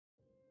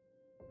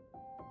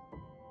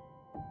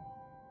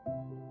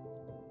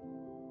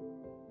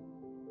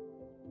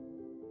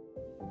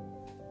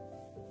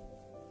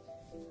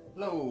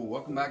Hello,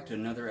 welcome back to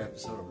another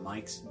episode of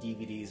Mike's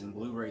DVDs and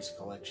Blu-rays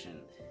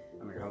collection.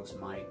 I'm your host,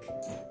 Mike.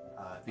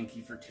 Thank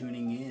you for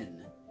tuning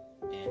in.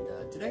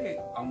 And today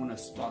I want to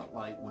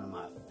spotlight one of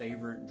my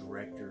favorite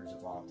directors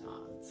of all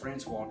time,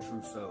 Francois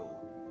Truffaut.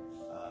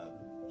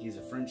 He's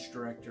a French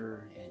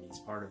director, and he's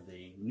part of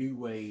the new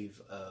wave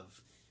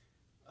of,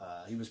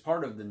 he was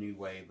part of the new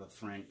wave of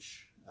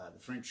the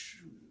French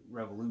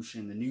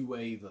Revolution, the new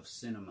wave of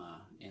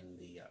cinema in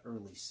the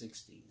early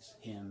 60s.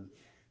 Him,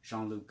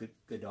 Jean-Luc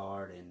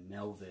Godard, and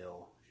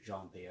Melville,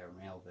 Jean-Pierre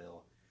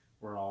Melville,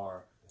 were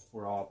all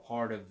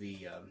part of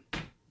the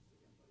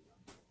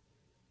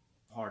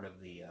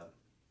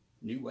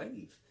new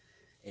wave.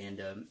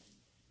 And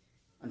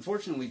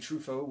unfortunately,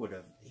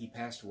 Truffaut he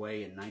passed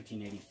away in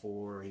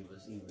 1984. He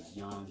was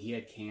young. He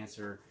had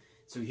cancer,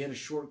 so he had a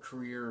short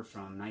career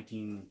from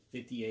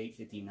 1958-59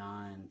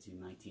 to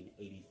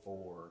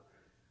 1984.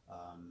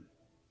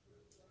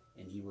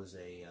 And he was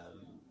a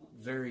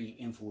very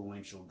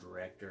influential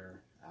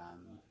director,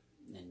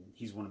 and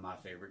he's one of my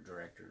favorite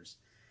directors.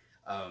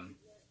 I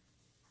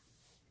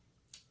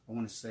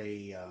want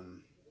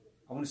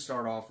to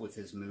start off with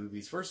his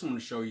movies. First, I want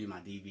to show you my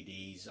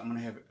DVDs. I'm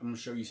going to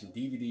show you some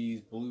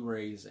DVDs,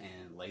 Blu-rays,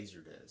 and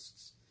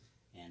Laserdiscs.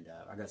 And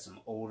I got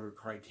some older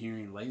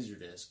Criterion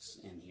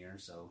Laserdiscs in here.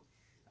 So,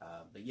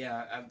 but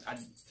yeah, I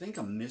think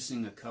I'm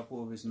missing a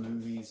couple of his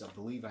movies. I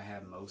believe I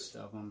have most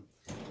of them.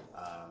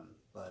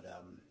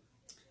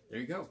 There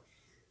you go.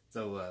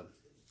 So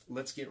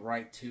let's get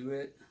right to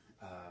it.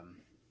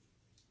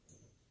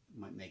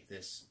 Might make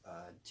this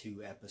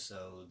 2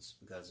 episodes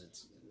because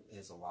it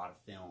has a lot of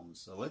films.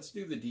 So let's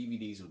do the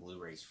DVDs and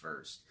Blu-rays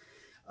first.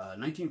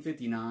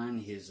 1959,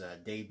 his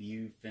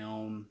debut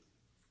film,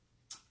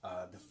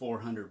 The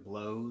 400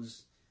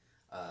 Blows,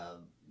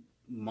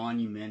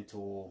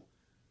 monumental,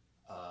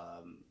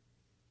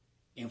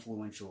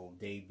 influential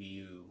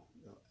debut,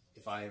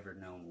 if I ever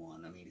known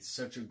one. I mean, it's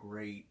such a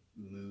great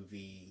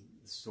movie,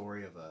 the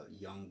story of a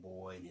young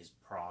boy and his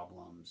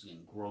problems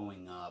and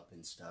growing up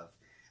and stuff.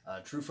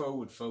 Truffaut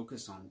would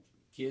focus on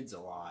kids a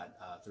lot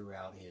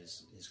throughout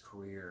his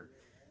career,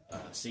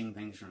 seeing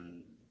things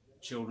from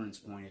children's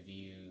point of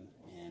view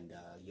and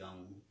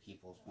young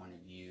people's point of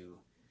view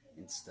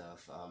and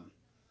stuff.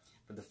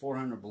 But The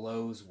 400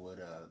 Blows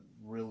would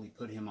really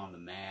put him on the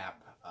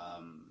map.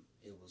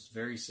 It was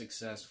very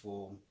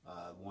successful,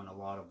 won a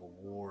lot of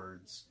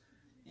awards,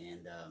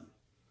 and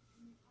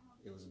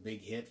it was a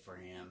big hit for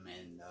him,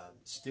 and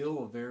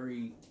still a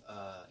very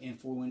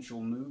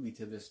influential movie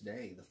to this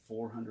day, The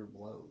 400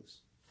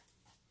 Blows.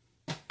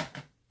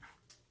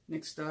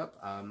 Next up,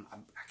 I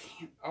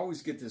can't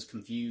always get this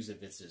confused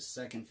if it's his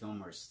second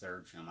film or his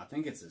third film. I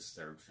think it's his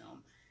third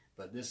film,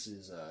 but this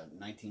is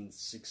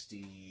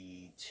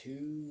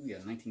 1962, yeah,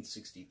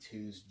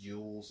 1962's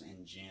Jules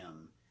and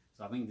Jim.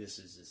 So I think this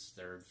is his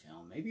third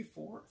film, maybe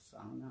fourth.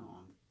 I don't know.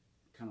 I'm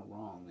kind of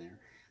wrong there.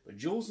 But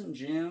Jules and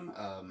Jim,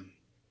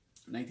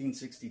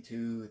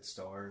 1962. It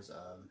stars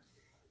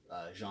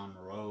Jean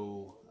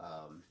Moreau,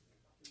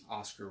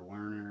 Oscar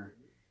Werner,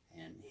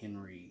 and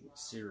Henry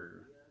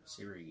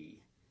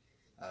Siri.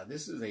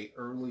 This is a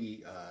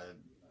early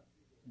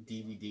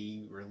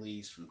DVD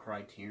release from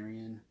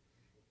Criterion,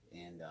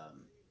 and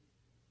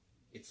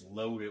it's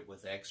loaded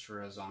with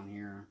extras on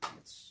here.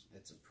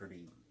 It's a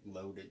pretty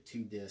loaded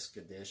 2-disc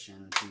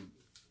edition.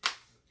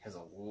 Has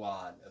a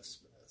lot of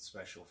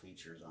special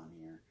features on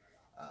here.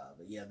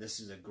 But yeah, this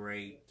is a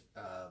great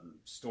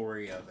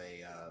story of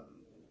a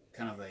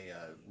kind of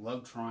a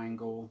love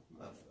triangle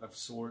of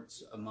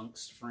sorts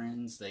amongst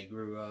friends. They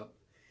grew up,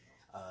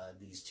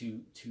 these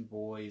two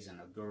boys and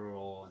a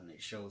girl, and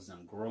it shows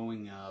them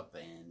growing up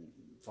and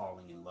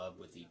falling in love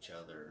with each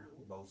other,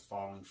 both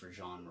falling for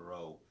Jean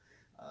Moreau.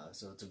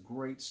 So it's a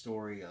great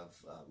story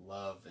of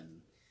love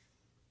and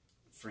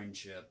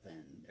friendship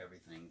and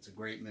everything. It's a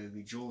great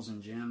movie, Jules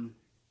and Jim.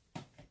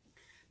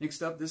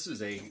 Next up, this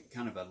is a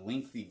kind of a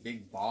lengthy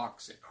big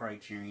box that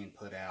Criterion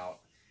put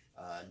out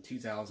in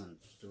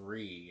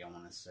 2003, I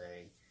want to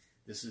say.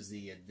 This is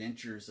the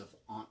Adventures of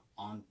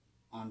Anton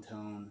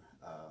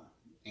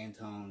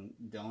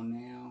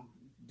Doinel.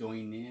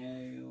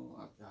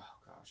 Oh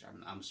gosh,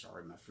 I'm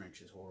sorry, my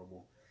French is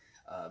horrible.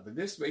 But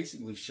this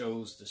basically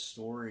shows the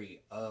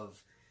story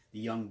of the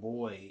young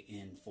boy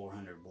in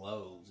 400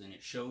 Blows, and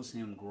it shows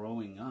him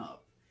growing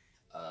up.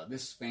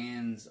 This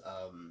spans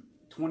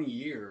 20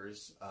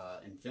 years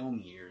in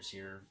film years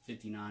here,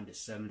 59 to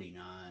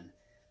 79,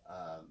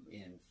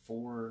 in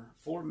four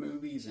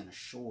movies and a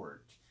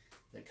short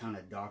that kind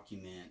of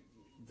document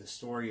the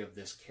story of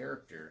this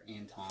character,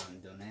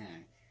 Anton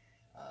Doinel.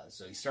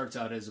 So he starts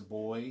out as a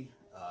boy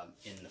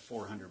in the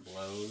 400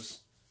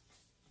 Blows,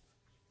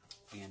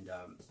 and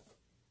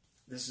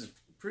this is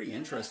pretty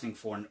interesting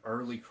for an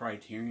early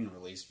Criterion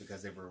release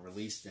because they were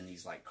released in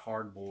these like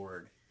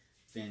cardboard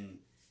thin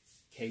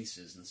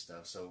cases and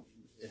stuff. So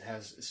it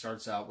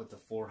starts out with the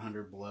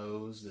 400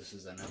 Blows. This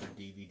is another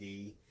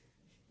DVD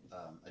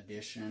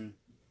edition.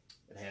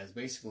 It has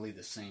basically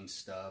the same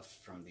stuff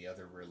from the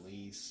other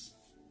release,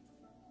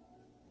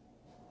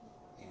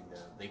 and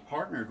they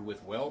partnered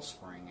with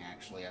Wellspring,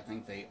 actually. I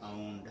think they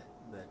owned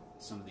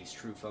some of these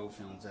Truffaut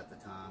films at the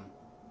time.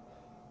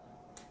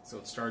 So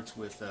it starts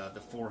with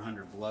the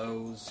 400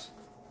 Blows.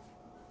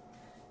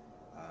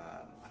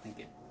 I think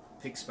it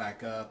picks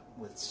back up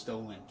with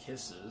Stolen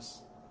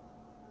Kisses.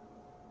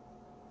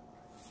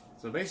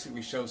 So it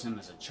basically shows him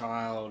as a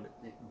child,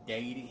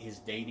 his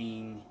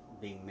dating,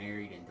 being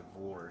married, and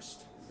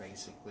divorced,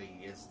 basically,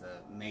 is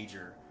the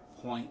major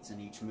points in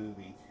each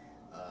movie.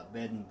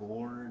 Bed and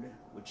Board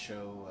would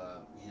show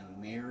him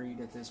married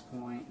at this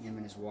point, him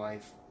and his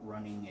wife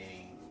running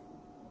a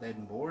bed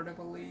and board, I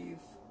believe.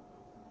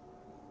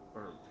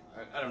 Or,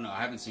 I don't know,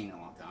 I haven't seen it in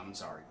a long time, I'm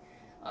sorry.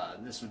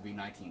 This would be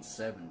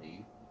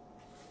 1970.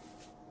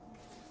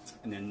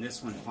 And then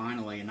this one,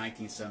 finally, in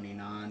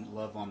 1979,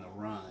 Love on the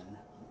Run.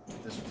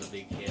 This was a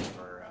big hit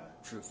for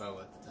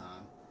Truffaut at the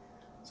time.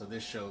 So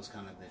this shows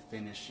kind of the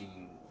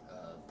finishing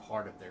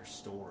part of their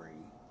story.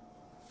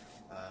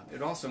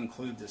 It also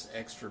includes this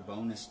extra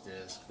bonus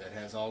disc that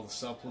has all the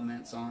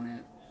supplements on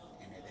it,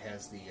 and it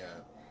has the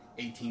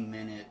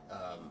 18-minute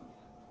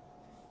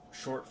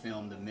short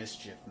film, The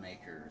Mischief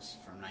Makers,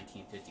 from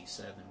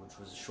 1957, which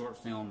was a short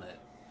film that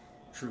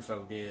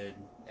Truffaut did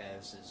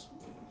as his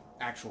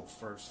actual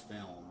first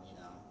film, you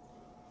know,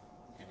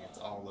 and it's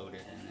all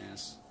loaded in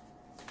this.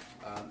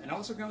 It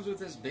also comes with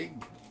this big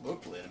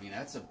booklet. I mean,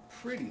 that's a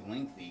pretty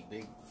lengthy,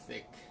 big,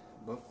 thick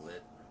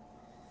booklet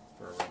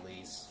for a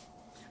release.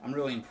 I'm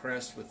really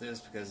impressed with this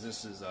because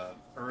this is a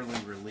early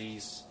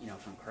release, you know,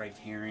 from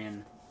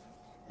Criterion,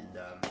 and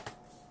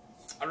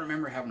I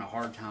remember having a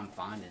hard time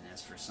finding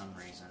this for some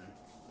reason,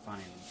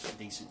 finding a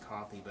decent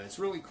copy. But it's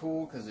really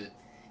cool because it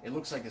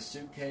looks like a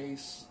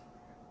suitcase.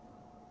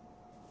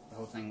 The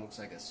whole thing looks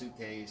like a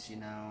suitcase, you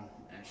know,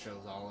 and it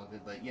shows all of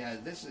it. But yeah,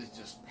 this is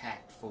just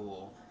packed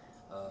full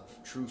of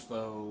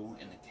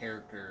Truffaut and the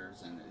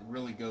characters, and it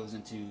really goes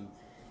into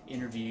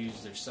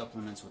interviews. There's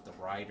supplements with the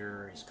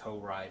writer, his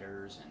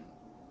co-writers, and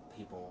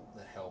people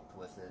that helped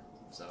with it.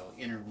 So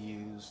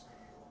interviews,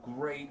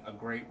 a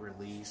great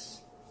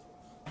release.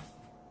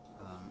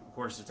 Of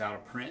course, it's out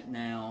of print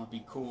now. It'd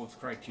be cool if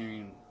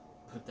Criterion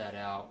put that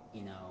out,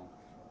 you know,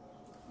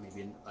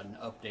 maybe an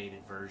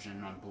updated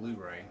version on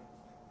Blu-ray.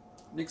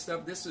 Next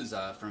up, this is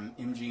from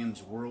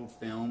MGM's World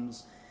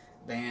Films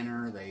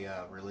banner. They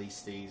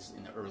released these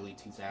in the early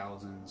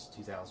 2000s,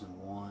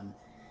 2001,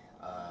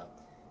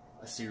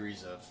 a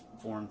series of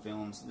foreign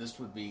films. This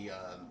would be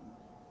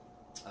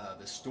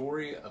The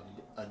Story of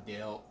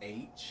Adele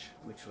H,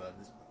 which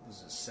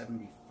was a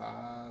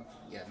 75,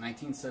 yeah,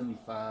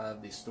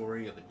 1975, The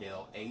Story of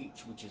Adele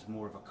H, which is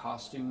more of a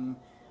costume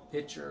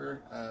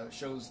picture,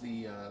 shows the,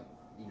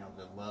 you know,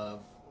 the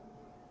love,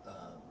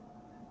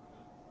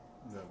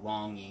 the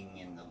longing,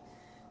 and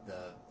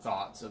the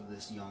thoughts of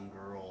this young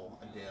girl,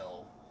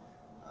 Adele,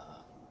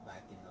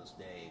 back in those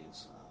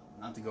days.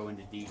 Not to go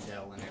into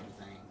detail and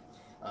everything.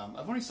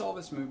 I've only saw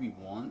this movie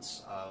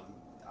once.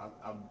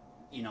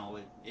 You know,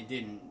 it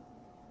didn't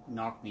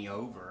knock me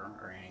over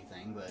or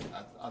anything, but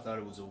I thought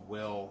it was a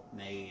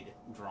well-made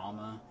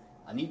drama.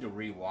 I need to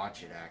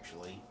re-watch it,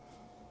 actually.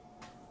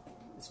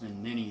 It's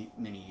been many,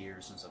 many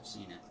years since I've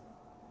seen it.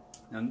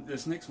 Now,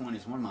 this next one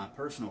is one of my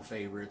personal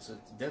favorites.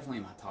 It's definitely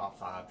in my top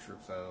 5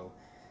 Truffaut.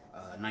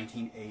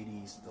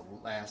 1980s, The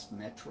Last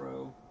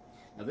Metro.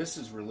 Now, this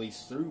is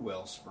released through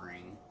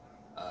Wellspring,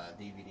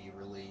 DVD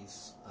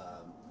release.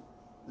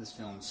 This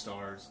film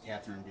stars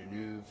Catherine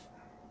Deneuve,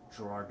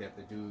 Gerard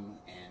Depardieu,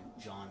 and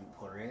Jean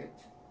Poiret.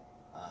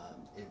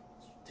 It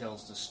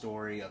tells the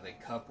story of a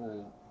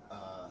couple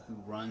who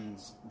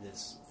runs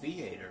this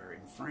theater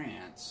in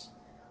France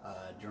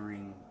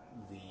during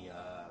the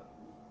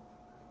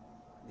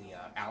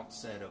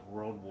outset of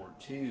World War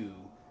II,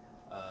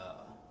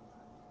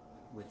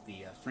 with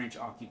the French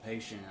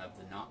occupation of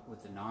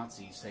with the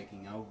Nazis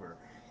taking over,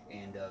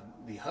 and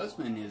the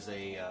husband is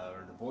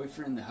or the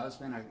boyfriend, the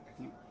husband, I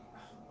can't,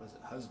 was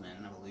it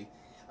husband, I believe,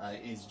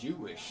 is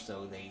Jewish,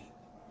 so they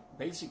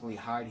basically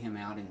hide him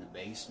out in the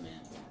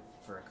basement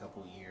for a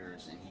couple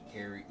years, and he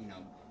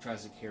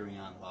tries to carry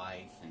on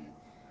life and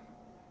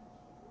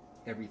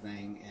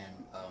everything.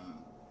 And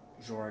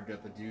Gerard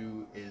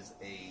Depardieu is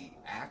a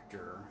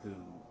actor who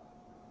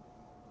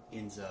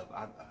ends up,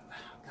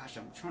 gosh,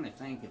 I'm trying to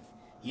think if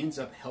he ends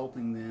up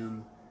helping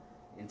them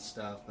and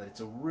stuff, but it's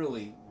a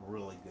really,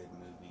 really good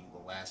movie, The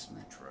Last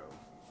Metro.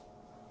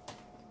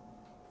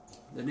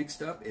 The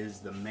next up is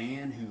The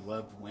Man Who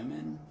Loved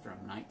Women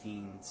from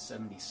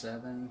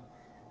 1977.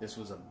 This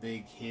was a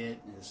big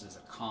hit. This is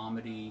a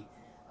comedy.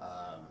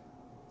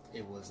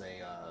 It was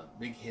a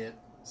big hit,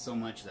 so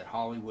much that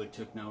Hollywood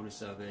took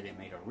notice of it and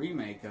made a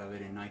remake of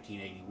it in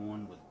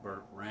 1981 with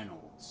Burt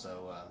Reynolds.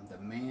 So, The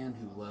Man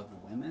Who Loved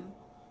Women.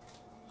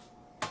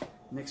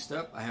 Next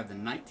up, I have the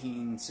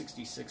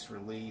 1966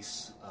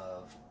 release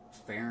of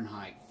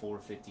Fahrenheit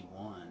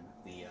 451.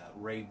 The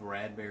Ray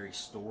Bradbury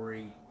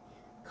story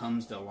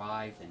comes to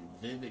life in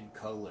vivid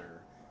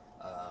color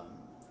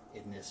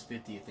in this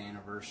 50th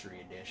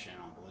anniversary edition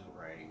on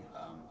Blu-ray.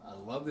 I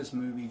love this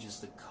movie, just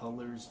the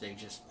colors, they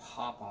just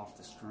pop off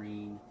the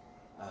screen.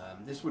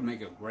 This would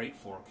make a great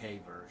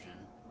 4K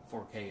version,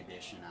 4K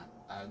edition,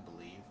 I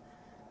believe.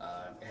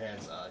 It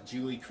has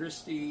Julie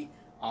Christie,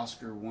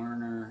 Oscar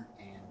Werner,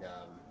 and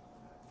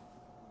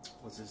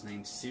what's his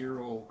name?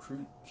 Cyril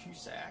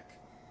Cusack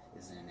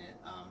is in it.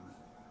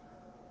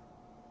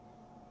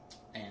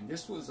 And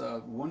this was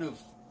one of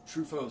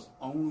Truffaut's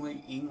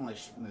only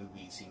English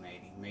movies he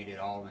made. He made it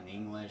all in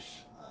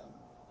English.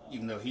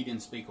 Even though he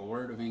didn't speak a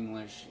word of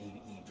English,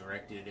 he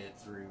directed it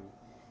through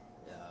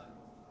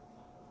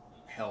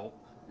help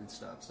and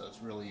stuff. So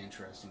it's really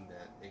interesting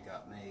that it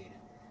got made,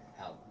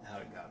 how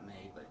it got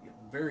made. But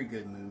very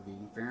good movie,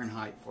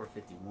 Fahrenheit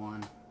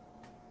 451.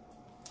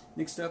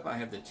 Next up, I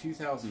have the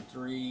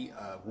 2003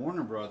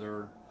 Warner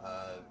Brother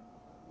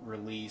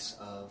release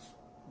of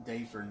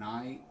Day for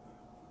Night,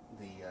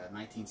 the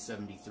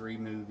 1973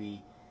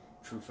 movie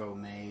Truffaut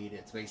made.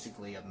 It's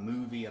basically a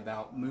movie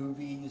about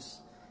movies.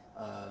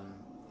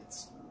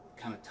 It's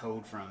kind of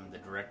told from the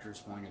director's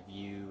point of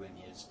view and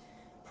his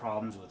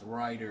problems with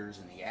writers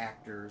and the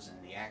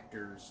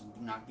actors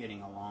not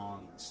getting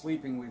along and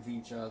sleeping with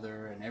each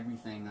other, and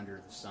everything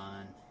under the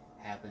sun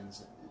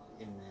happens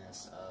in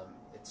this.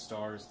 It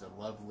stars the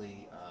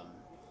lovely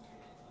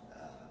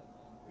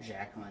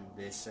Jacqueline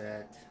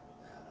Bisset.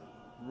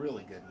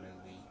 Really good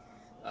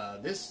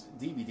movie. This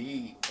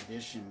DVD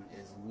edition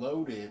is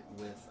loaded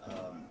with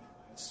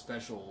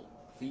special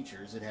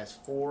features. It has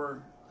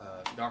 4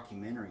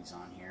 documentaries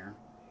on here.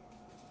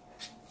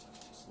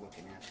 Just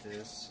looking at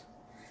this.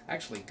 I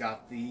actually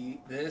got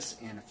this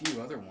and a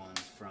few other ones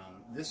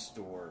from this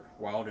store,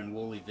 Wild and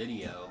Woolly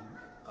Video,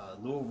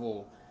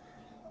 Louisville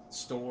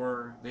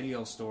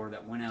video store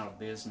that went out of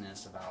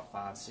business about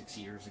 5-6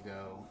 years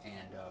ago,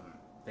 and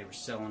they were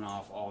selling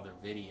off all their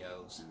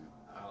videos, and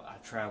I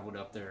traveled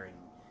up there in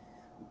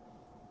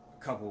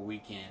a couple of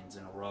weekends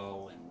in a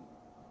row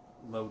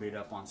and loaded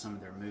up on some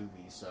of their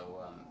movies.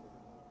 So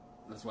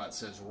that's why it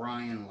says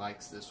Ryan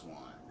likes this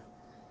one.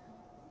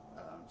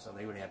 So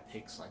they would have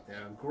pics like that.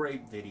 A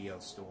great video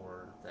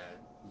store that,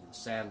 you know,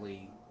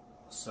 sadly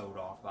sold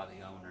off by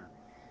the owner.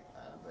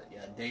 But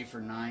yeah, Day for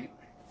Night.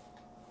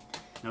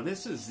 Now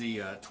this is the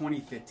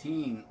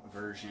 2015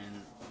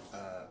 version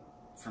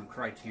from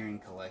Criterion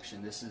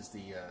Collection. This is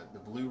the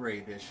Blu-ray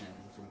edition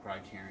from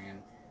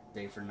Criterion,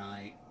 Day for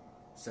Night,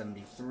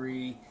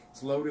 73.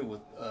 It's loaded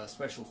with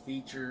special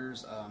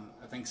features.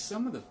 I think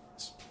some of the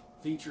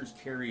features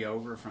carry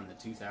over from the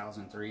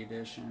 2003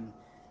 edition.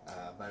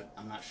 But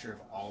I'm not sure if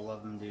all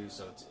of them do,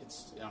 so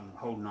I'm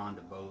holding on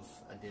to both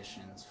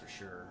editions for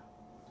sure.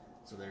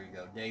 So there you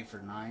go, Day for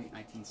Night,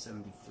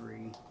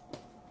 1973.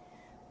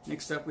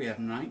 Next up we have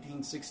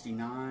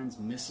 1969's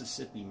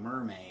Mississippi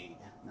Mermaid.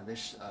 Now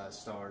this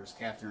stars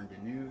Catherine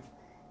Deneuve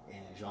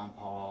and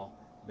Jean-Paul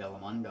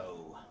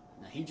Belmondo.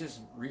 Now he just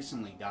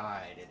recently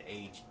died at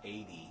age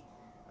 80.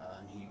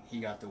 He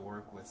got to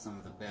work with some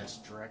of the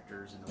best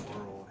directors in the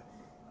world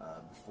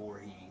before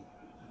he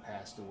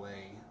passed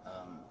away.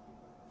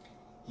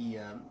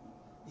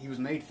 He was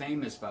made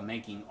famous by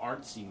making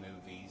artsy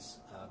movies,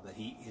 but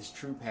his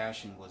true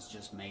passion was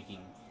just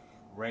making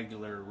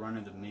regular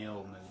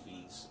run-of-the-mill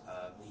movies.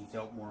 He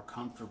felt more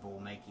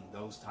comfortable making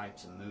those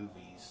types of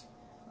movies.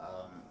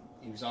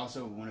 He was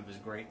also, one of his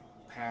great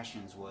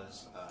passions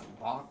was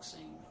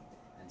boxing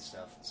and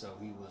stuff. So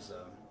he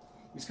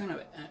was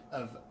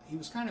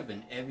kind of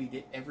an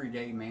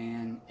everyday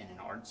man in an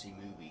artsy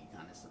movie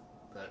kind of stuff.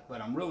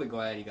 But I'm really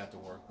glad he got to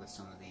work with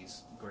some of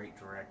these great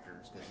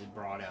directors, because it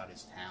brought out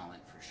his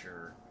talent for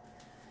sure.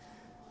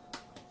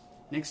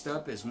 Next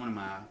up is one of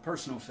my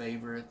personal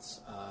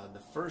favorites, the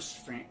first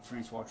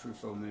Francois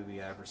Truffaut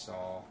movie I ever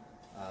saw.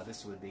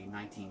 This would be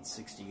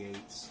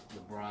 1968's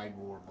The Bride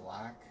Wore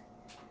Black.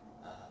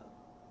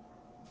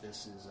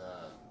 This is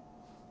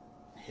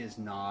his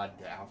nod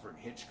to Alfred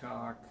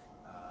Hitchcock,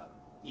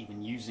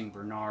 even using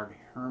Bernard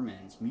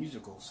Herrmann's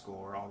musical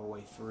score all the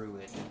way through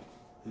it,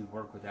 who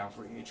worked with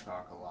Alfred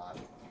Hitchcock a lot.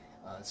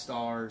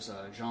 Stars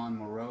Jean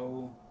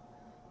Moreau,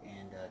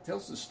 and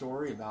tells the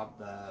story about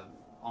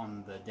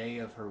on the day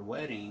of her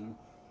wedding,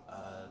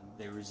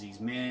 there was these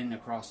men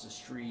across the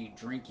street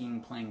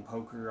drinking, playing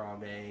poker all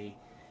day,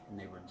 and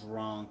they were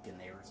drunk, and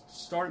they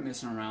started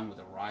messing around with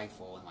a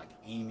rifle and like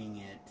aiming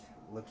it,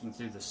 looking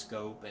through the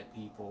scope at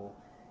people,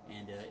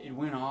 and it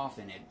went off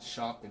and it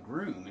shot the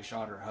groom, it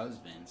shot her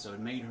husband, so it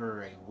made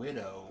her a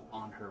widow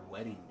on her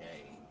wedding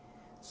day.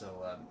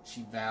 So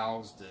she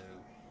vows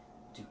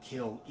to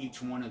kill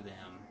each one of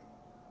them.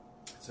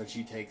 So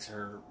she takes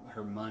her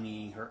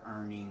money, her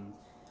earnings,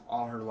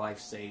 all her life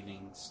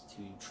savings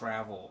to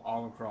travel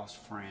all across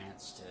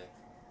France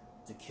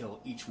to kill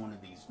each one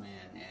of these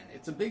men. And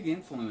it's a big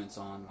influence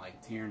on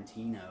like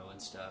Tarantino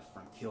and stuff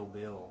from Kill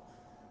Bill.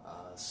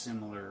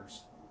 Similar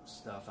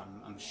stuff.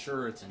 I'm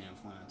sure it's an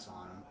influence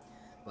on him.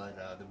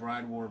 But The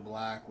Bride Wore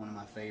Black, one of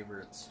my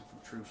favorites from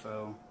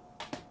Truffaut.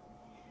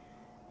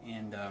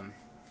 And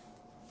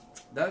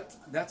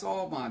that's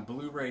all my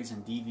Blu-rays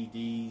and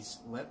DVDs.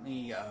 Let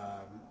me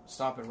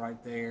stop it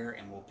right there,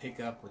 and we'll pick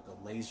up with the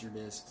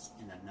Laserdiscs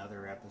in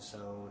another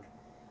episode.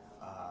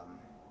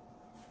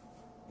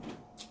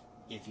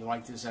 if you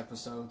like this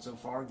episode so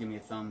far, give me a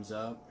thumbs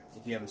up.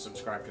 If you haven't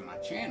subscribed to my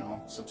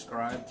channel,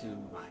 subscribe to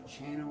my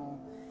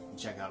channel and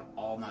check out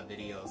all my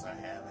videos I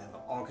have. I have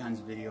all kinds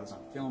of videos on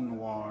film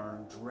noir,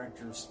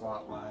 director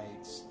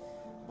spotlights,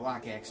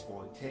 black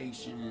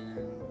exploitation,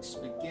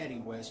 spaghetti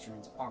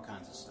westerns, all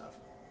kinds of stuff.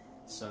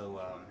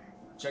 So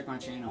check my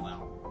channel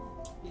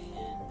out.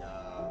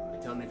 And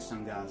until next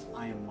time, guys,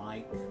 I am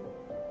Mike.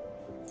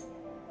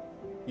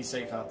 Be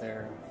safe out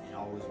there and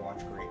always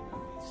watch great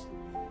movies.